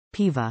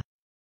PEVA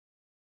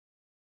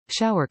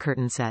Shower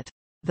Curtain Set.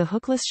 The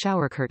Hookless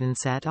Shower Curtain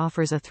Set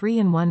offers a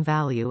 3-in-1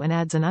 value and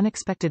adds an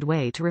unexpected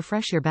way to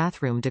refresh your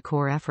bathroom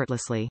decor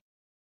effortlessly.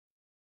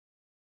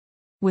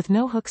 With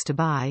no hooks to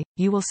buy,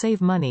 you will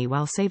save money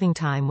while saving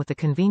time with the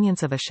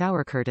convenience of a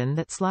shower curtain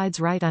that slides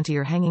right onto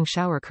your hanging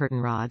shower curtain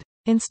rod,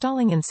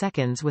 installing in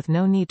seconds with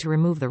no need to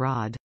remove the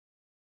rod.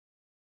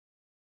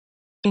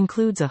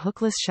 Includes a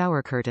hookless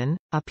shower curtain,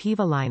 a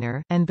PEVA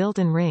liner, and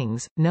built-in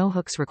rings, no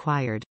hooks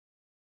required.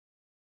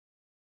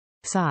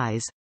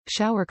 Size.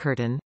 Shower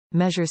curtain,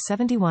 measures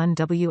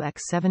 71W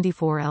x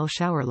 74L.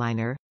 Shower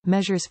liner,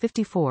 measures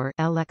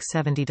 54L x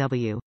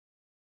 70W.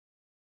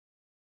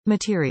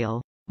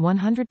 Material.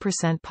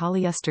 100%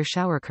 polyester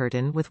shower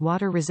curtain with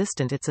water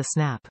resistant. It's a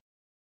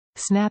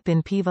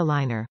snap-in PEVA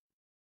liner.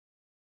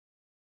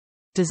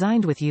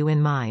 Designed with you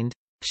in mind,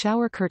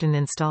 shower curtain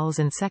installs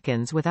in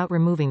seconds without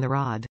removing the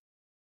rod.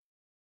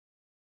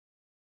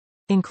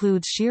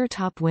 Includes sheer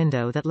top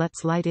window that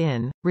lets light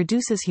in,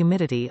 reduces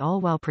humidity,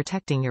 all while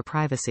protecting your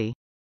privacy.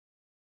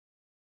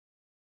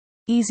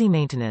 Easy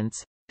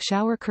maintenance.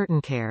 Shower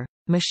curtain care.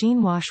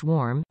 Machine wash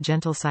warm,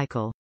 gentle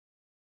cycle.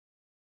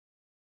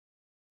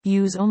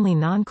 Use only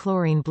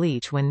non-chlorine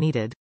bleach when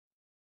needed.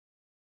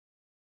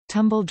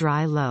 Tumble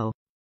dry low.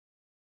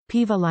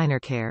 PEVA liner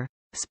care.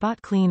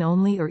 Spot clean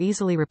only or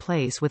easily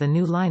replace with a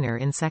new liner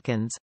in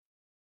seconds.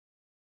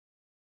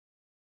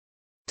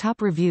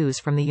 Top reviews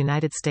from the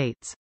United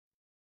States.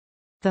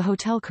 The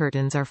hotel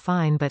curtains are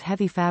fine but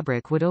heavy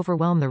fabric would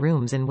overwhelm the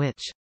rooms in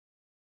which.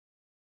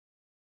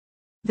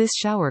 This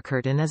shower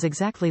curtain is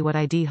exactly what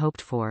I'd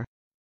hoped for.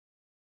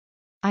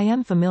 I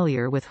am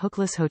familiar with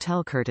hookless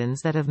hotel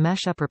curtains that have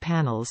mesh upper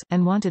panels,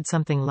 and wanted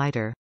something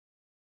lighter.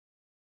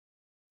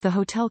 The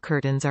hotel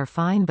curtains are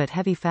fine but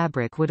heavy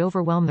fabric would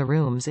overwhelm the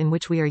rooms in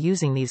which we are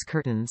using these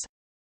curtains.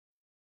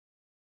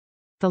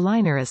 The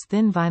liner is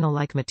thin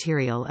vinyl-like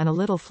material and a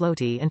little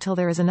floaty until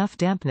there is enough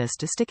dampness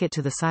to stick it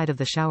to the side of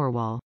the shower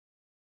wall.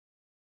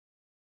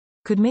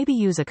 Could maybe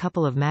use a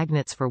couple of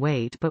magnets for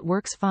weight but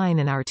works fine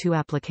in our two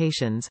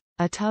applications,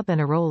 a tub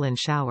and a roll-in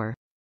shower.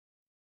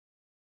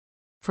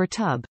 For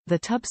tub, the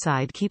tub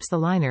side keeps the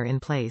liner in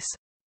place.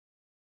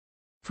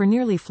 For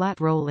nearly flat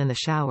roll in the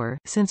shower,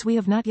 since we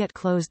have not yet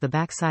closed the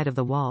back side of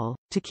the wall,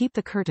 to keep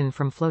the curtain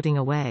from floating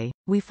away,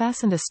 we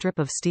fastened a strip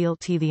of steel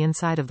to the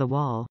inside of the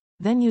wall,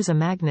 then use a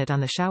magnet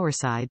on the shower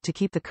side to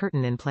keep the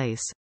curtain in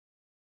place.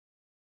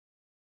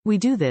 We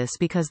do this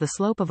because the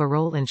slope of a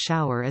roll-in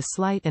shower is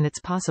slight and it's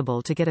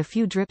possible to get a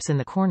few drips in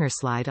the corner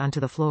slide onto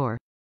the floor.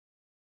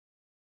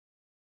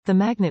 The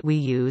magnet we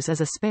use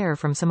is a spare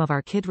from some of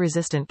our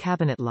kid-resistant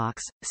cabinet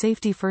locks,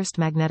 safety-first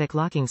magnetic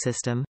locking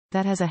system,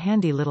 that has a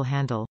handy little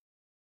handle.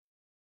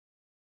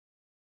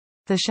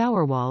 The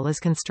shower wall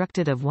is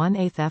constructed of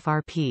 1/8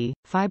 FRP,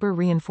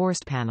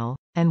 fiber-reinforced panel,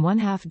 and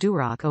 1/2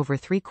 Durock over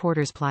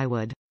 3/4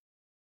 plywood.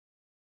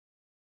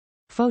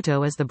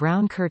 Photo is the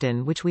brown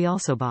curtain which we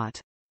also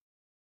bought.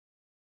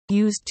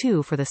 Used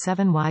 2 for the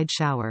 7-wide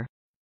shower.